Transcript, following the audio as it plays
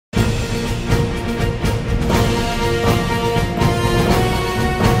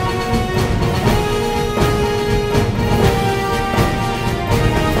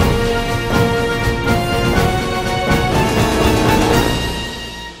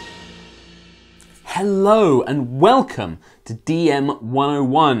Hello and welcome to DM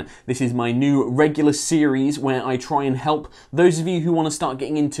 101. This is my new regular series where I try and help those of you who want to start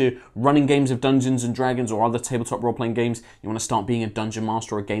getting into running games of Dungeons and Dragons or other tabletop role-playing games. You want to start being a dungeon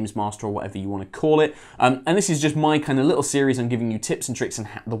master or a games master or whatever you want to call it. And this is just my kind of little series. I'm giving you tips and tricks and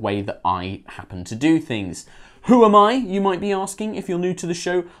the way that I happen to do things. Who am I, you might be asking if you're new to the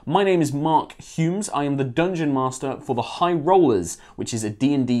show. My name is Mark Humes. I am the Dungeon Master for the HighRollers, which is a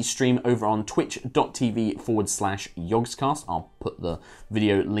D&D stream over on twitch.tv/Yogscast. I'll put the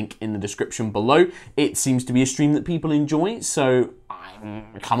video link in the description below. It seems to be a stream that people enjoy, so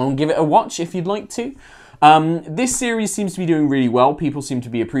come on, give it a watch if you'd like to. This series seems to be doing really well. People seem to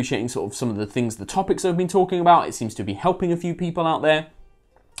be appreciating sort of some of the things, the topics I've been talking about. It seems to be helping a few people out there.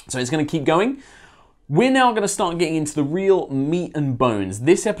 So it's going to keep going. We're now going to start getting into the real meat and bones.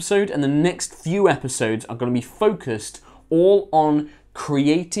 This episode and the next few episodes are going to be focused all on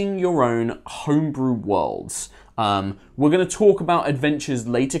creating your own homebrew worlds. We're going to talk about adventures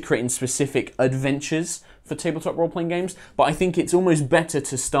later, creating specific adventures for tabletop role-playing games, but I think it's almost better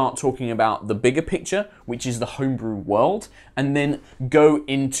to start talking about the bigger picture, which is the homebrew world, and then go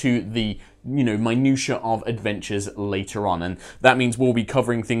into the minutiae of adventures later on. And that means we'll be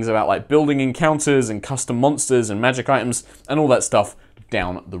covering things about like building encounters and custom monsters and magic items and all that stuff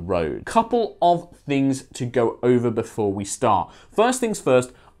down the road. Couple of things to go over before we start. First things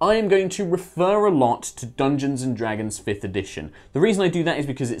first, I am going to refer a lot to Dungeons & Dragons 5th edition. The reason I do that is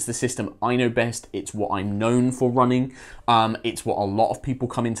because it's the system I know best, it's what I'm known for running, it's what a lot of people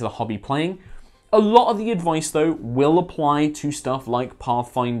come into the hobby playing. A lot of the advice, though, will apply to stuff like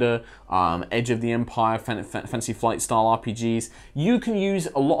Pathfinder, Edge of the Empire, Fantasy Flight style RPGs. You can use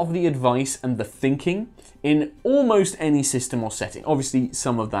a lot of the advice and the thinking in almost any system or setting. Obviously,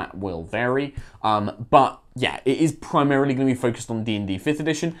 some of that will vary, but yeah, it is primarily going to be focused on D&D 5th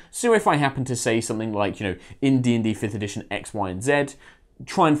edition. So if I happen to say something like, in D&D 5th edition X, Y, and Z,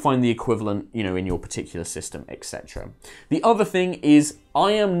 try and find the equivalent, in your particular system, etc. The other thing is,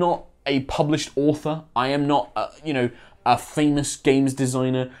 I am not a published author. I am not, a famous games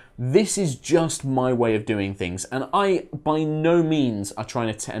designer. This is just my way of doing things, and I, by no means, am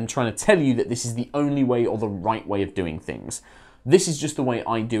trying to tell you that this is the only way or the right way of doing things. This is just the way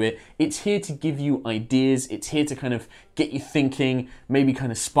I do it. It's here to give you ideas. It's here to kind of get you thinking, maybe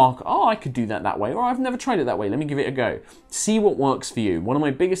kind of spark, oh, I could do that way, or I've never tried it that way. Let me give it a go. See what works for you. One of my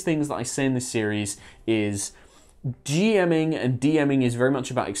biggest things that I say in this series is GMing and DMing is very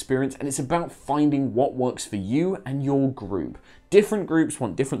much about experience, and it's about finding what works for you and your group. Different groups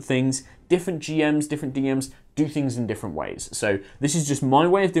want different things, different GMs, different DMs do things in different ways. So this is just my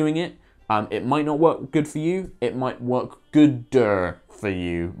way of doing it. It might not work good for you. It might work gooder for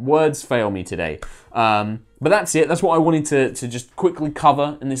you. Words fail me today. But that's it. That's what I wanted to just quickly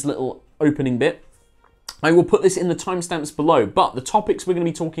cover in this little opening bit. I will put this in the timestamps below, but the topics we're going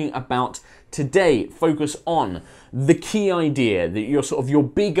to be talking about today focus on the key idea, your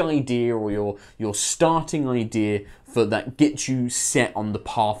big idea or your starting idea for that gets you set on the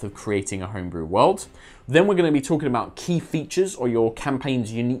path of creating a homebrew world. Then we're going to be talking about key features or your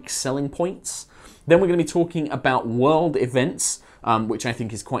campaign's unique selling points. Then we're going to be talking about world events, which I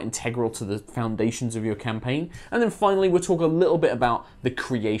think is quite integral to the foundations of your campaign. And then finally, we'll talk a little bit about the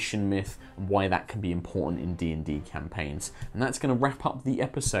creation myth and why that can be important in D&D campaigns. And that's going to wrap up the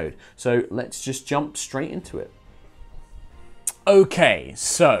episode. So let's just jump straight into it. Okay,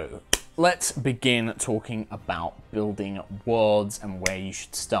 so let's begin talking about building worlds and where you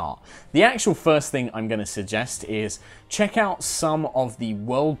should start. The actual first thing I'm going to suggest is check out some of the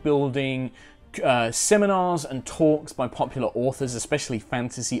world building seminars and talks by popular authors, especially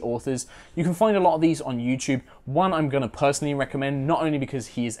fantasy authors. You can find a lot of these on YouTube. One I'm going to personally recommend, not only because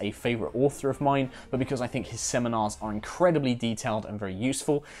he is a favorite author of mine, but because I think his seminars are incredibly detailed and very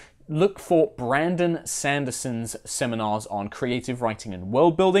useful. Look for Brandon Sanderson's seminars on creative writing and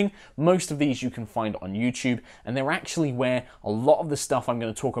world building. Most of these you can find on YouTube, and they're actually where a lot of the stuff I'm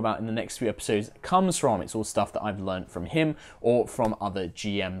going to talk about in the next few episodes comes from. It's all stuff that I've learned from him or from other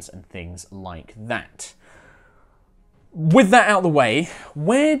GMs and things like that. With that out of the way,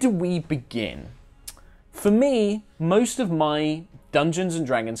 where do we begin? For me, most of my Dungeons &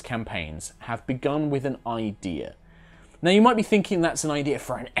 Dragons campaigns have begun with an idea. Now, you might be thinking that's an idea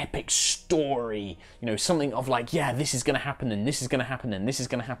for an epic story, something of like, yeah, this is going to happen, and this is going to happen, and this is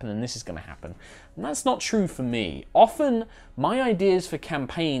going to happen, and this is going to happen. And that's not true for me. Often, my ideas for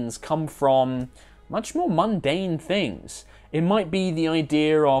campaigns come from much more mundane things. It might be the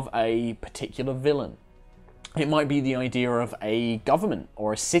idea of a particular villain. It might be the idea of a government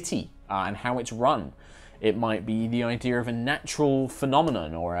or a city and how it's run. It might be the idea of a natural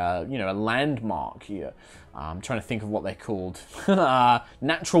phenomenon or a landmark. I'm trying to think of what they're called.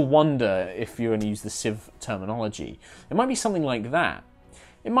 Natural wonder, if you're going to use the Civ terminology. It might be something like that.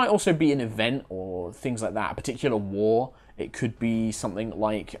 It might also be an event or things like that, a particular war. It could be something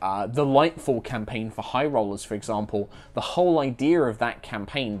like the Lightfall campaign for HighRollers, for example. The whole idea of that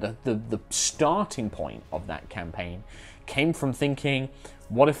campaign, the starting point of that campaign, came from thinking,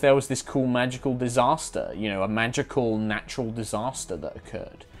 what if there was this cool magical disaster? A magical natural disaster that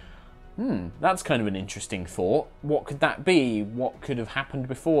occurred. That's kind of an interesting thought. What could that be? What could have happened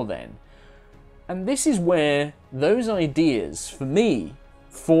before then? And this is where those ideas, for me,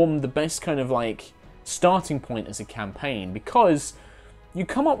 form the best kind of starting point as a campaign, because you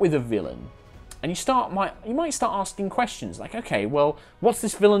come up with a villain and you might start asking questions like, okay, well, what's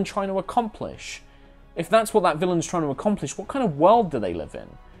this villain trying to accomplish? If that's what that villain's trying to accomplish, what kind of world do they live in?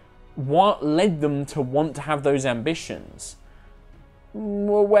 What led them to want to have those ambitions?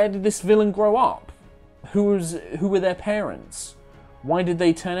 Well, where did this villain grow up? Who were their parents? Why did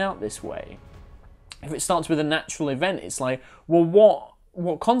they turn out this way? If it starts with a natural event, it's like, well,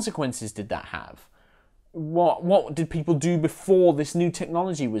 what consequences did that have? What did people do before this new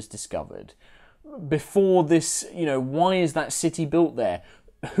technology was discovered? Before this, why is that city built there?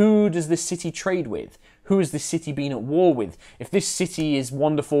 Who does this city trade with? Who has this city been at war with? If this city is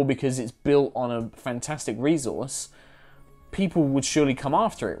wonderful because it's built on a fantastic resource, people would surely come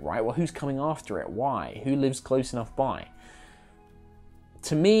after it, right? Well, who's coming after it? Why? Who lives close enough by?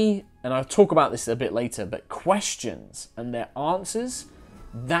 To me, and I'll talk about this a bit later, but questions and their answers,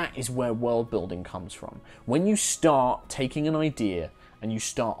 that is where world building comes from. When you start taking an idea and you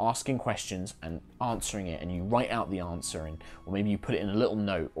start asking questions and answering it, and you write out the answer, or maybe you put it in a little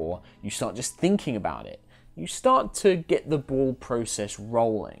note, or you start just thinking about it, you start to get the ball process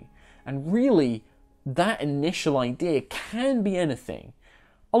rolling. And really, that initial idea can be anything.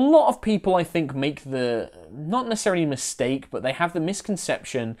 A lot of people, I think, make the, not necessarily mistake, but they have the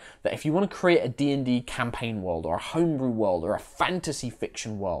misconception that if you want to create a D&D campaign world, or a homebrew world, or a fantasy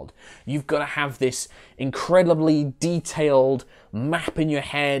fiction world, you've got to have this incredibly detailed map in your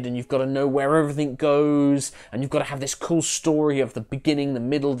head, and you've got to know where everything goes, and you've got to have this cool story of the beginning, the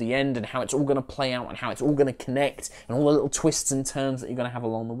middle, the end, and how it's all going to play out, and how it's all going to connect, and all the little twists and turns that you're going to have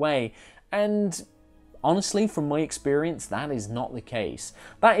along the way. And honestly, from my experience, that is not the case.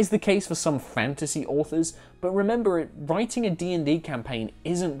 That is the case for some fantasy authors, but remember, writing a D&D campaign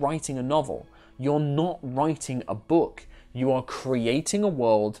isn't writing a novel. You're not writing a book. You are creating a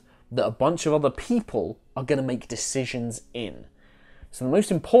world that a bunch of other people are going to make decisions in. So the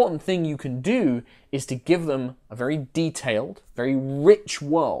most important thing you can do is to give them a very detailed, very rich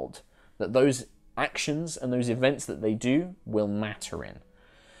world that those actions and those events that they do will matter in.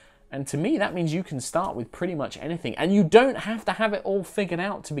 And to me, that means you can start with pretty much anything. And you don't have to have it all figured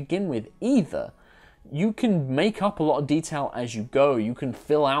out to begin with either. You can make up a lot of detail as you go. You can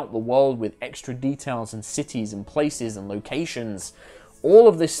fill out the world with extra details and cities and places and locations. All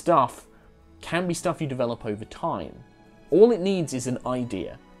of this stuff can be stuff you develop over time. All it needs is an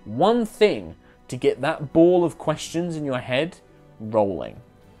idea. One thing to get that ball of questions in your head rolling.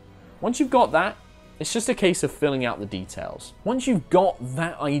 Once you've got that, it's just a case of filling out the details. Once you've got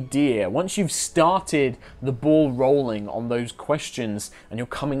that idea, once you've started the ball rolling on those questions and you're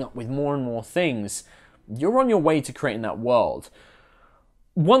coming up with more and more things, you're on your way to creating that world.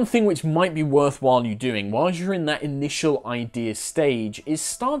 One thing which might be worthwhile you doing while you're in that initial idea stage is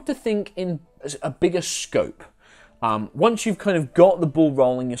start to think in a bigger scope. Once you've kind of got the ball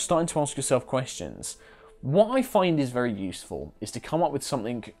rolling, you're starting to ask yourself questions. What I find is very useful is to come up with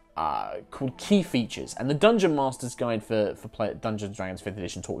something called key features, and the Dungeon Master's Guide for Dungeons & Dragons 5th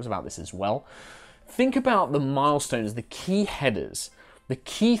edition talks about this as well. Think about the milestones, the key headers, the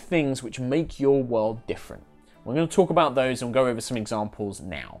key things which make your world different. We're going to talk about those and go over some examples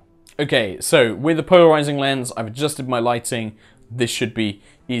now. Okay, so with the polarizing lens, I've adjusted my lighting. This should be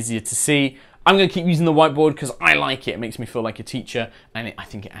easier to see. I'm going to keep using the whiteboard because I like it. It makes me feel like a teacher, and I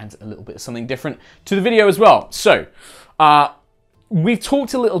think it adds a little bit of something different to the video as well. So, we've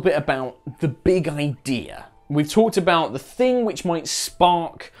talked a little bit about the big idea. We've talked about the thing which might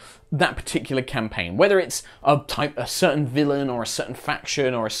spark that particular campaign, whether it's a certain villain or a certain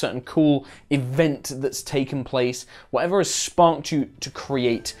faction or a certain cool event that's taken place, whatever has sparked you to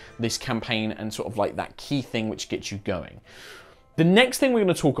create this campaign and sort of like that key thing which gets you going. The next thing we're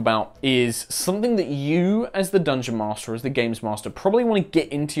going to talk about is something that you, as the Dungeon Master, as the Games Master, probably want to get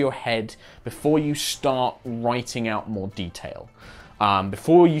into your head before you start writing out more detail.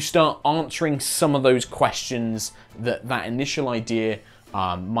 Before you start answering some of those questions that initial idea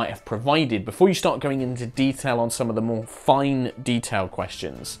might have provided, before you start going into detail on some of the more fine detailed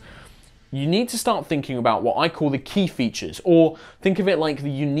questions, you need to start thinking about what I call the key features, or think of it like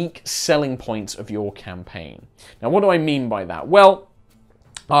the unique selling points of your campaign. Now, what do I mean by that? Well,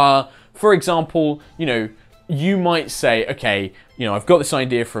 for example, you might say, okay, I've got this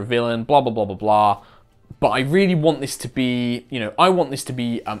idea for a villain, blah, blah, blah, blah, blah, but I really want this to be, I want this to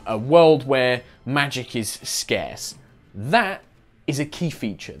be a world where magic is scarce. That is a key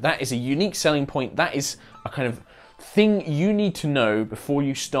feature. That is a unique selling point. That is a kind of thing you need to know before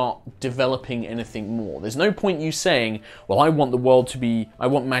you start developing anything more. There's no point you saying, well, I want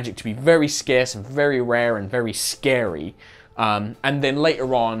magic to be very scarce and very rare and very scary. And then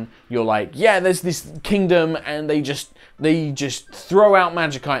later on, you're like, yeah, there's this kingdom and they just throw out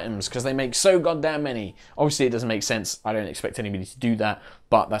magic items because they make so goddamn many. Obviously, it doesn't make sense. I don't expect anybody to do that,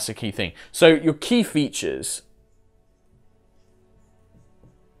 but that's a key thing. So your key features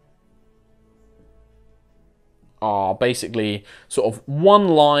are basically sort of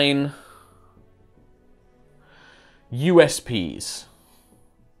one-line USPs.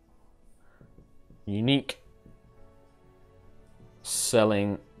 Unique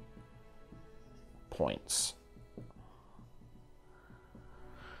selling points.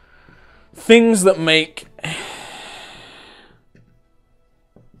 Things that make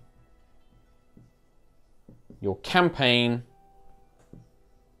your campaign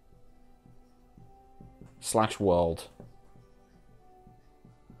 / world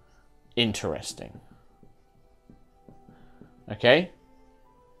interesting. Okay?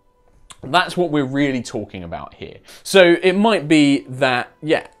 That's what we're really talking about here. So it might be that,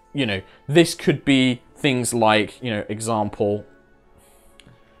 yeah, this could be things like, example,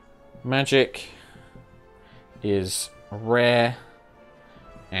 magic is rare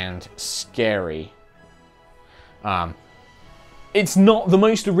and scary. It's not the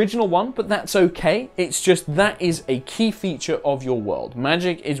most original one, but that's okay. It's just that is a key feature of your world.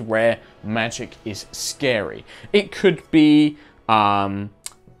 Magic is rare, magic is scary. It could be the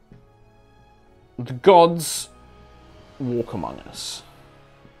gods walk among us.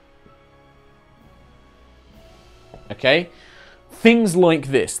 Okay? Things like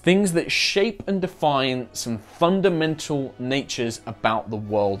this, things that shape and define some fundamental natures about the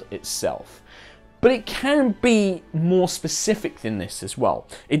world itself. But it can be more specific than this as well.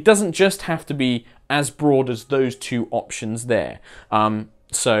 It doesn't just have to be as broad as those two options there.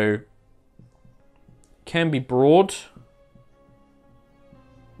 So, can be broad,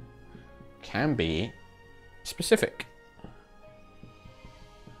 can be specific.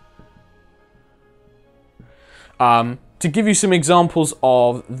 To give you some examples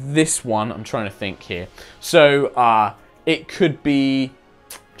of this one, I'm trying to think here. So, it could be,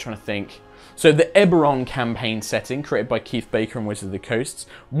 I'm trying to think. So the Eberron campaign setting, created by Keith Baker and Wizards of the Coast,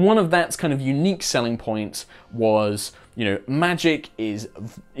 one of that's kind of unique selling points was, magic is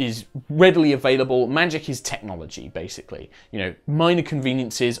readily available. Magic is technology, basically. Minor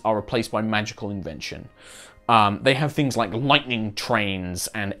conveniences are replaced by magical invention. They have things like lightning trains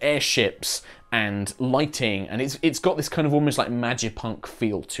and airships and lighting, and it's got this kind of almost like magipunk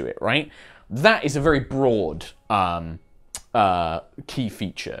feel to it, right? That is a very broad key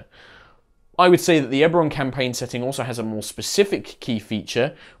feature. I would say that the Eberron campaign setting also has a more specific key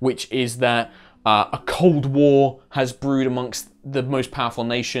feature, which is that a Cold War has brewed amongst the most powerful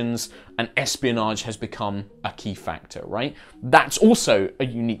nations, and espionage has become a key factor, right? That's also a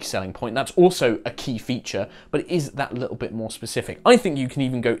unique selling point. That's also a key feature, but it is that little bit more specific. I think you can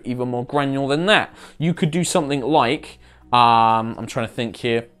even go even more granular than that. You could do something like, I'm trying to think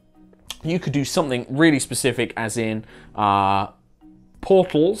here, you could do something really specific as in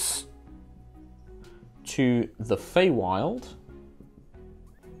portals to the Feywild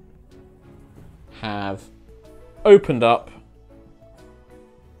have opened up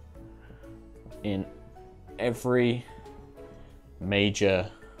in every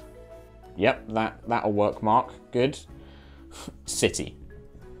major, yep, that'll work, Mark, good, city,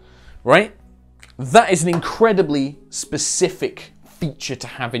 right? That is an incredibly specific feature to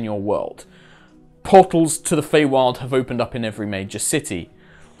have in your world. Portals to the Feywild have opened up in every major city.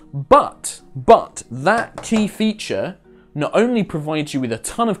 But that key feature not only provides you with a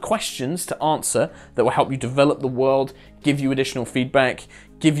ton of questions to answer that will help you develop the world, give you additional feedback,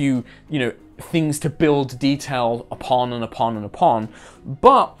 give you, things to build detail upon and upon and upon,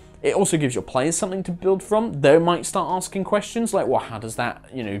 but it also gives your players something to build from. They might start asking questions like, well, how does that,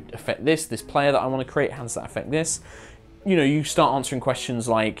 affect this player that I want to create? How does that affect this? You start asking questions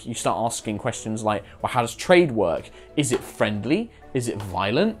like, well, how does trade work? Is it friendly? Is it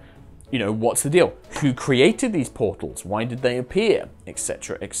violent? You know, what's the deal? Who created these portals? Why did they appear?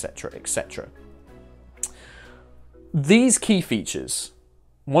 Etc, etc, etc. These key features,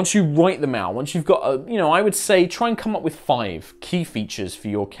 once you write them out, once you've got, I would say try and come up with 5 key features for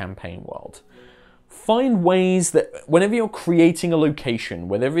your campaign world. Find ways that whenever you're creating a location,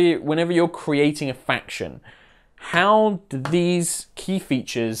 whenever you're creating a faction, how do these key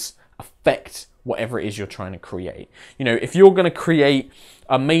features affect whatever it is you're trying to create? You know, if you're going to create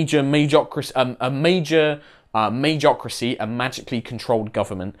a magicocracy, a magically controlled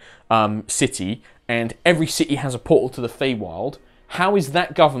government city, and every city has a portal to the Feywild, how is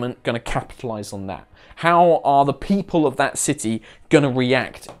that government going to capitalize on that? How are the people of that city going to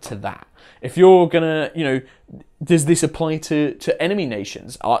react to that? If you're going to, does this apply to enemy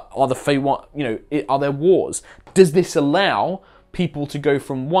nations? Are the Feywild, are there wars? Does this allow people to go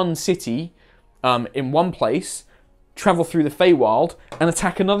from one city in one place, travel through the Feywild, and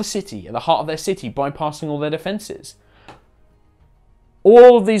attack another city at the heart of their city, bypassing all their defenses?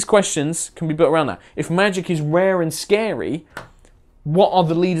 All of these questions can be built around that. If magic is rare and scary, what are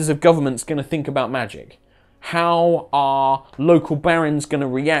the leaders of governments going to think about magic? How are local barons going to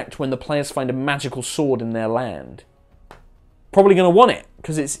react when the players find a magical sword in their land? Probably going to want it,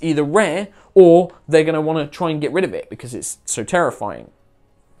 because it's either rare, or they're going to want to try and get rid of it, because it's so terrifying.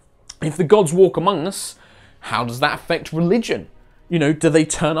 If the gods walk among us, how does that affect religion? Do they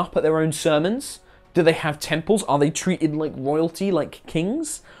turn up at their own sermons? Do they have temples? Are they treated like royalty, like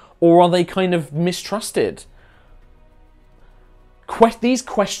kings? Or are they kind of mistrusted? These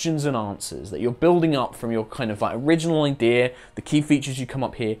questions and answers that you're building up from your kind of like original idea, the key features you come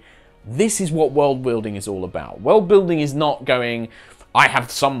up here, this is what world building is all about. World building is not going, I have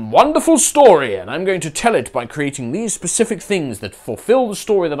some wonderful story and I'm going to tell it by creating these specific things that fulfill the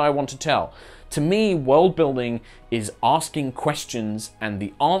story that I want to tell. To me, world building is asking questions, and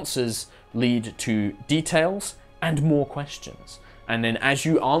the answers lead to details and more questions. And then as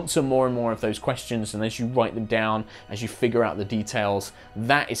you answer more and more of those questions, and as you write them down, as you figure out the details,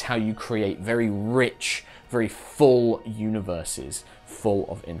 that is how you create very rich, very full universes full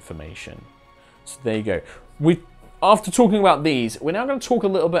of information. So there you go. After talking about these, we're now going to talk a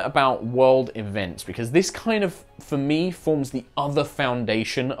little bit about world events, because this kind of, for me, forms the other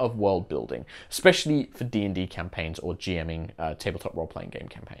foundation of world building, especially for D&D campaigns or GMing tabletop role-playing game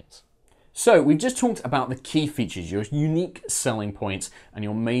campaigns. So we've just talked about the key features, your unique selling points, and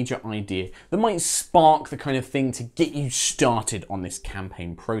your major idea that might spark the kind of thing to get you started on this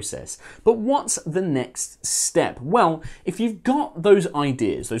campaign process. But what's the next step? Well, if you've got those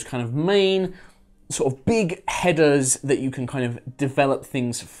ideas, those kind of main sort of big headers that you can kind of develop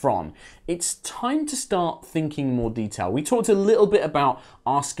things from, it's time to start thinking more detail. We talked a little bit about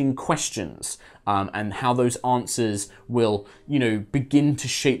asking questions and how those answers will, begin to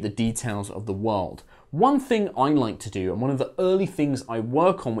shape the details of the world. One thing I like to do, and one of the early things I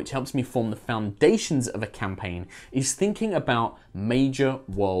work on which helps me form the foundations of a campaign, is thinking about major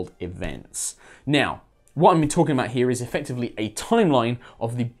world events. Now, what I'm talking about here is effectively a timeline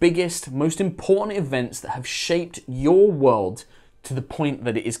of the biggest, most important events that have shaped your world to the point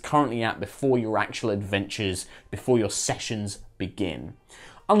that it is currently at before your actual adventures, before your sessions begin.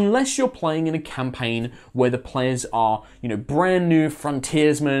 Unless you're playing in a campaign where the players are, brand new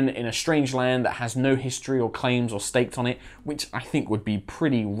frontiersmen in a strange land that has no history or claims or staked on it, which I think would be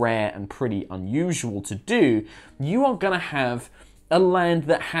pretty rare and pretty unusual to do, you are going to have a land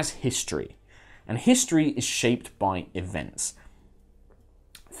that has history. And history is shaped by events.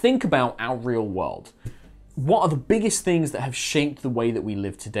 Think about our real world. What are the biggest things that have shaped the way that we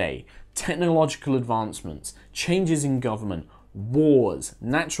live today? Technological advancements, changes in government, wars,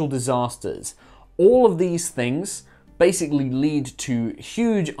 natural disasters. All of these things basically lead to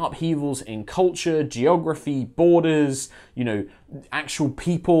huge upheavals in culture, geography, borders, actual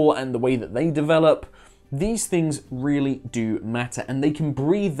people and the way that they develop. These things really do matter, and they can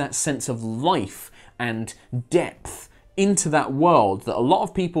breathe that sense of life and depth into that world that a lot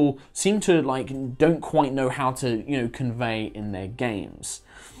of people seem to don't quite know how to convey in their games.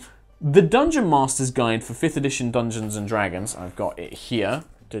 The Dungeon Master's Guide for 5th edition Dungeons and Dragons, I've got it here.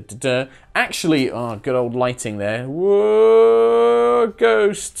 Actually, good old lighting there. Whoa,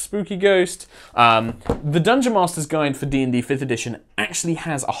 ghost, spooky ghost. The Dungeon Master's Guide for D&D 5th edition actually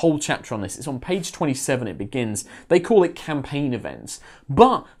has a whole chapter on this. It's on page 27, it begins. They call it campaign events.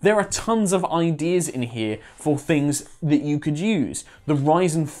 But there are tons of ideas in here for things that you could use. The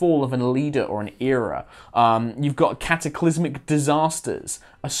rise and fall of a leader or an era. You've got cataclysmic disasters.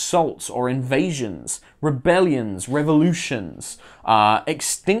 assaults or invasions, rebellions, revolutions,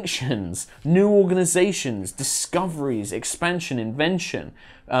 extinctions, new organizations, discoveries, expansion, invention,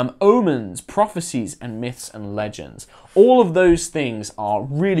 omens, prophecies, and myths and legends. All of those things are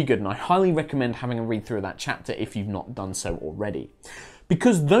really good, and I highly recommend having a read through of that chapter if you've not done so already.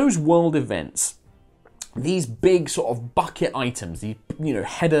 Because those world events, these big sort of bucket items, these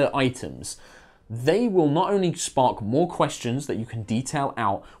header items, they will not only spark more questions that you can detail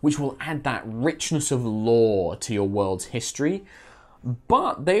out, which will add that richness of lore to your world's history,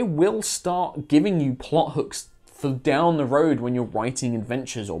 but they will start giving you plot hooks for down the road when you're writing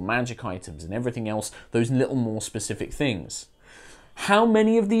adventures or magic items and everything else, those little more specific things. How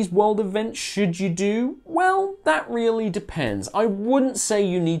many of these world events should you do? Well, that really depends. I wouldn't say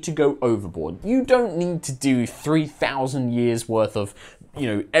you need to go overboard. You don't need to do 3,000 years worth of,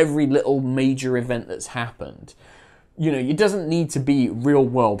 every little major event that's happened. It doesn't need to be real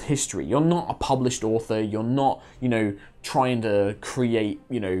world history. You're not a published author. You're not, trying to create,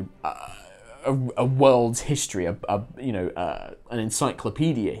 a world's history, an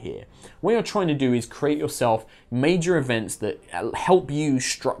encyclopedia here. What you're trying to do is create yourself major events that help you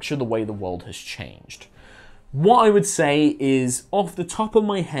structure the way the world has changed. What I would say is, off the top of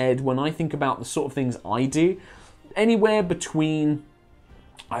my head, when I think about the sort of things I do, anywhere between,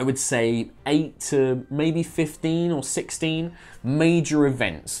 I would say, 8 to maybe 15 or 16 major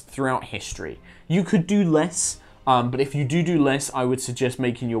events throughout history. You could do less, but if you do less, I would suggest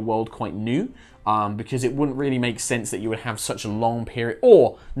making your world quite new, because it wouldn't really make sense that you would have such a long period.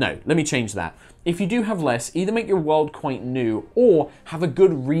 Or, no, let me change that. If you do have less, either make your world quite new or have a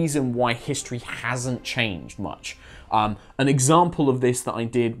good reason why history hasn't changed much. An example of this that I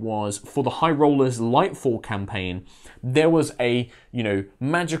did was for the HighRollers Lightfall campaign. There was a,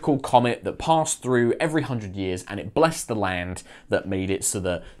 magical comet that passed through every 100 years, and it blessed the land. That made it so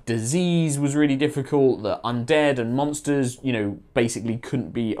that disease was really difficult, that undead and monsters, basically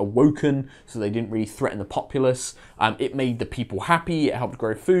couldn't be awoken, so they didn't really threaten the populace. It made the people happy, it helped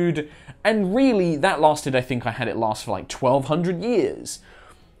grow food, and really that lasted, I think I had it last for like 1,200 years.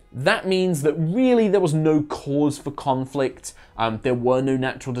 That means that really there was no cause for conflict, there were no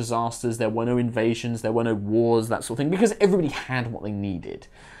natural disasters, there were no invasions, there were no wars, that sort of thing, because everybody had what they needed.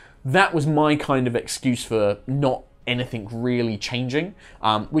 That was my kind of excuse for not anything really changing,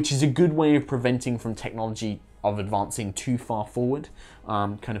 which is a good way of preventing from technology of advancing too far forward,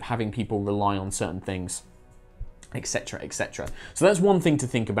 kind of having people rely on certain things, etc., etc. So that's one thing to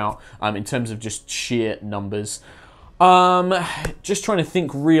think about in terms of just sheer numbers. Just trying to think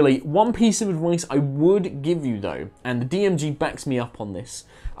really. One piece of advice I would give you though, and the DMG backs me up on this,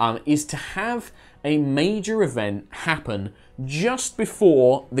 is to have a major event happen just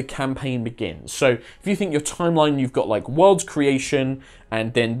before the campaign begins. So if you think your timeline, you've got like world's creation,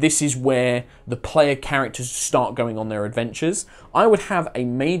 and then this is where the player characters start going on their adventures, I would have a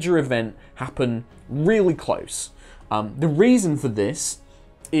major event happen really close. The reason for this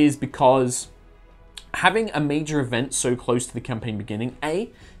is because having a major event so close to the campaign beginning,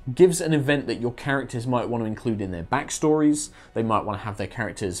 gives an event that your characters might want to include in their backstories. They might want to have their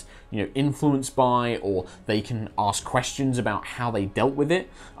characters, influenced by, or they can ask questions about how they dealt with it,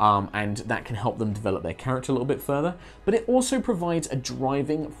 and that can help them develop their character a little bit further. But it also provides a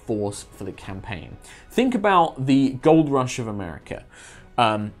driving force for the campaign. Think about the gold rush of America.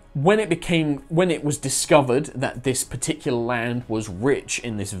 When it was discovered that this particular land was rich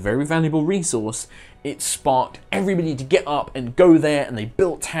in this very valuable resource, it sparked everybody to get up and go there, and they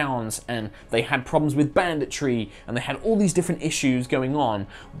built towns, and they had problems with banditry, and they had all these different issues going on,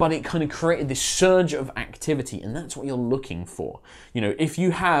 but it kind of created this surge of activity, and that's what you're looking for. If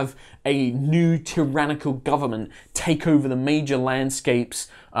you have a new tyrannical government take over the major landscapes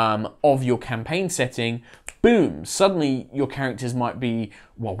of your campaign setting, boom, suddenly your characters might be,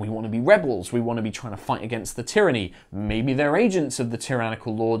 well, we want to be rebels, we want to be trying to fight against the tyranny. Maybe they're agents of the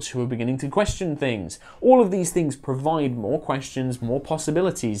tyrannical lords who are beginning to question things. All of these things provide more questions, more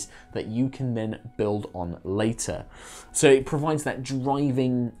possibilities that you can then build on later. So it provides that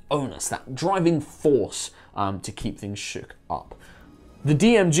driving onus, that driving force to keep things shook up. The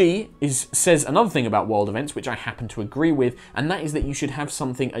DMG says another thing about world events, which I happen to agree with, and that is that you should have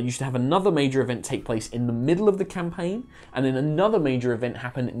another major event take place in the middle of the campaign, and then another major event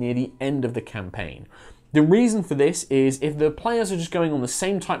happen near the end of the campaign. The reason for this is if the players are just going on the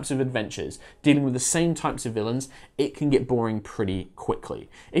same types of adventures, dealing with the same types of villains, it can get boring pretty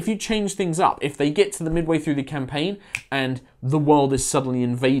quickly. If you change things up, if they get to the midway through the campaign and the world is suddenly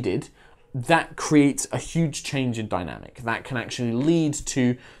invaded, that creates a huge change in dynamic. That can actually lead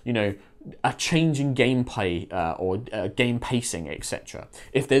to, a change in gameplay or game pacing, etc.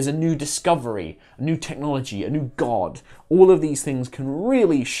 If there's a new discovery, a new technology, a new god, all of these things can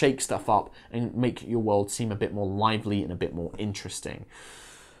really shake stuff up and make your world seem a bit more lively and a bit more interesting.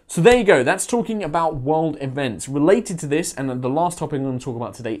 So there you go, that's talking about world events. Related to this, and the last topic I'm going to talk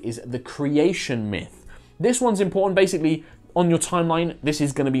about today is the creation myth. This one's important. Basically, on your timeline, this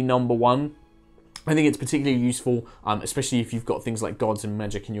is going to be number one. I think it's particularly useful, especially if you've got things like gods and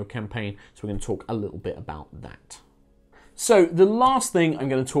magic in your campaign, so we're going to talk a little bit about that. So the last thing I'm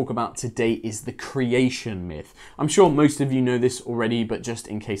going to talk about today is the creation myth. I'm sure most of you know this already, but just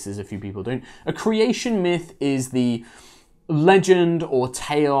in case there's a few people who don't. A creation myth is the legend or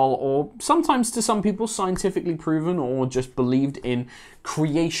tale, or sometimes to some people scientifically proven or just believed in,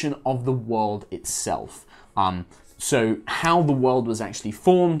 creation of the world itself. So how the world was actually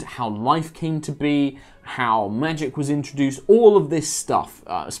formed, how life came to be, how magic was introduced, all of this stuff,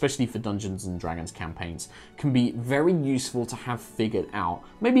 especially for Dungeons and Dragons campaigns, can be very useful to have figured out.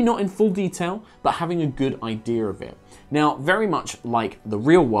 Maybe not in full detail, but having a good idea of it. Now, very much like the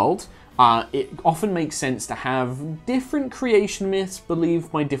real world, it often makes sense to have different creation myths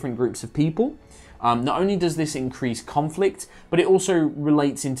believed by different groups of people. Not only does this increase conflict, but it also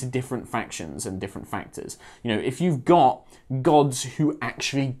relates into different factions and different factors. You know, if you've got gods who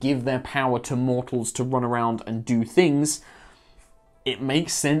actually give their power to mortals to run around and do things, it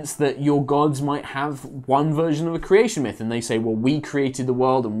makes sense that your gods might have one version of a creation myth, and they say, well, we created the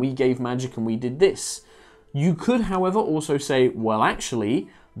world and we gave magic and we did this. You could, however, also say, well, actually,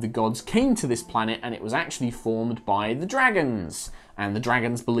 the gods came to this planet and it was actually formed by the dragons. And the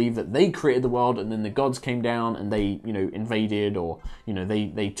dragons believe that they created the world, and then the gods came down and they, invaded, or,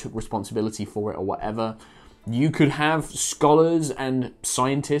 they took responsibility for it or whatever. You could have scholars and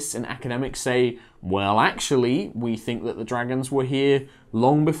scientists and academics say, well, actually, we think that the dragons were here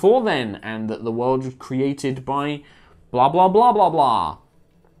long before then, and that the world was created by blah, blah, blah, blah, blah.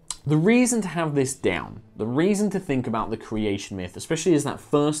 The reason to have this down, the reason to think about the creation myth, especially as that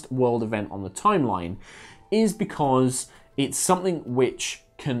first world event on the timeline, is because it's something which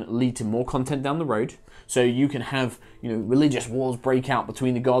can lead to more content down the road. So you can have, religious wars break out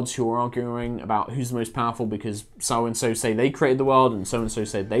between the gods who are arguing about who's the most powerful because so-and-so say they created the world and so-and-so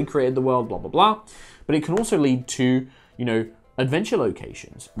said they created the world, blah, blah, blah. But it can also lead to, adventure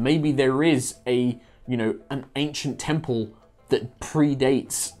locations. Maybe there is an ancient temple that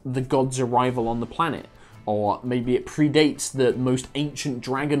predates the god's arrival on the planet. Or maybe it predates the most ancient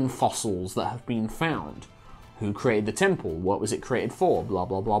dragon fossils that have been found. Who created the temple? What was it created for? Blah,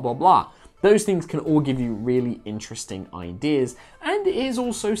 blah, blah, blah, blah. Those things can all give you really interesting ideas, and it is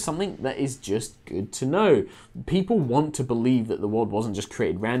also something that is just good to know. People want to believe that the world wasn't just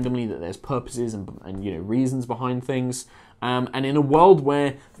created randomly, that there's purposes and reasons behind things. And in a world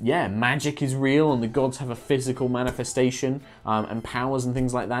where, magic is real and the gods have a physical manifestation and powers and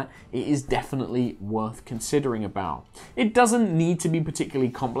things like that, it is definitely worth considering about. It doesn't need to be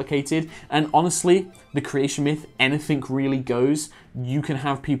particularly complicated, and honestly, the creation myth, anything really goes. You can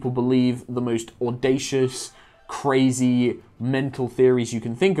have people believe the most audacious, crazy, mental theories you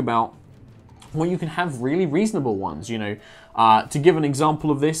can think about, or you can have really reasonable ones, To give an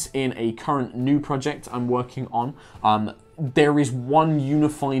example of this, in a current new project I'm working on, there is one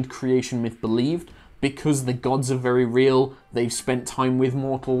unified creation myth believed because the gods are very real, they've spent time with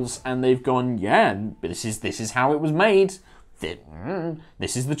mortals, and they've gone, this is how it was made,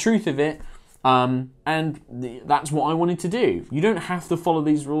 this is the truth of it. That's what I wanted to do. You don't have to follow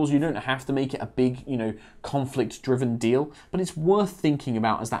these rules. You don't have to make it a big, conflict-driven deal. But it's worth thinking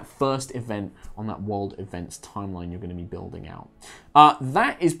about as that first event on that world events timeline you're going to be building out.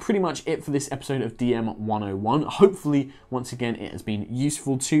 That is pretty much it for this episode of DM 101. Hopefully, once again, it has been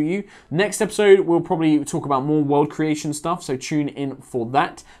useful to you. Next episode, we'll probably talk about more world creation stuff, so tune in for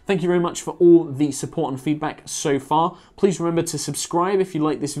that. Thank you very much for all the support and feedback so far. Please remember to subscribe if you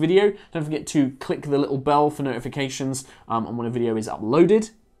like this video. Don't forget to click the little bell for notifications on when a video is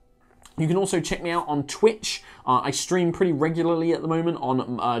uploaded. You can also check me out on Twitch. I stream pretty regularly at the moment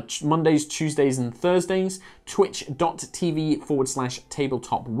on Mondays, Tuesdays, and Thursdays.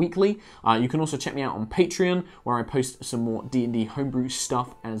 Twitch.tv/Tabletop Weekly. You can also check me out on Patreon, where I post some more D&D homebrew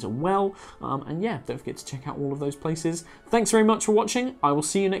stuff as well. And don't forget to check out all of those places. Thanks very much for watching. I will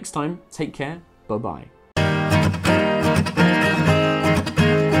see you next time. Take care. Bye-bye.